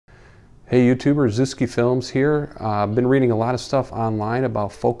Hey YouTubers, Zuski Films here. I've been reading a lot of stuff online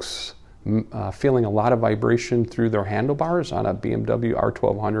about folks feeling a lot of vibration through their handlebars on a BMW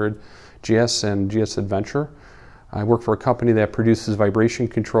R1200GS and GS Adventure. I work for a company that produces vibration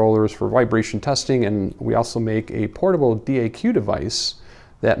controllers for vibration testing, and we also make a portable DAQ device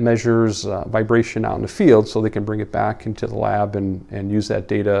that measures vibration out in the field so they can bring it back into the lab and use that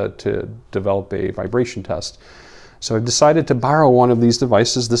data to develop a vibration test. So I've decided to borrow one of these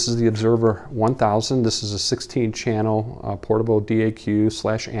devices. This is the Observer 1000. This is a 16-channel portable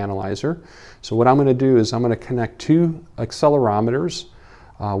DAQ/analyzer. So what I'm going to do is I'm going to connect two accelerometers,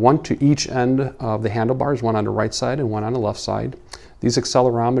 one to each end of the handlebars, one on the right side and one on the left side. These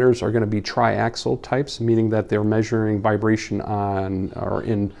accelerometers are going to be triaxial types, meaning that they're measuring vibration on or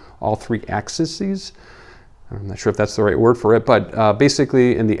in all three axes. I'm not sure if that's the right word for it, but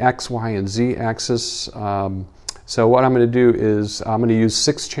basically in the X, Y, and Z axis. So what I'm going to do is I'm going to use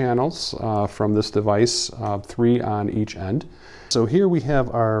 6 channels from this device, 3 on each end. So here we have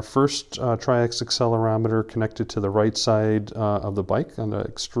our first Triaxial Accelerometer connected to the right side of the bike on the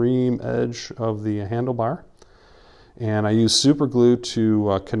extreme edge of the handlebar. And I use super glue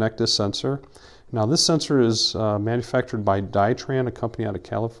to connect this sensor. Now this sensor is manufactured by Dytran, a company out of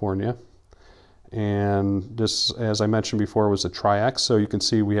California. And this, as I mentioned before, was a triax. So you can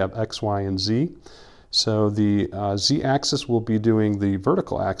see we have X, Y, and Z. So the Z-axis will be doing the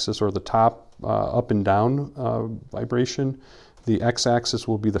vertical axis, or the top up and down vibration. The X-axis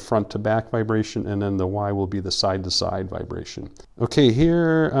will be the front to back vibration, and then the Y will be the side to side vibration. Okay,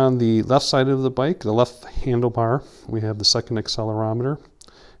 here on the left side of the bike, the left handlebar, we have the second accelerometer.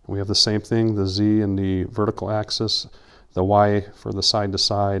 We have the same thing, the Z and the vertical axis, the Y for the side to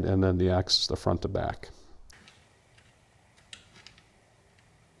side, and then the X, the front to back.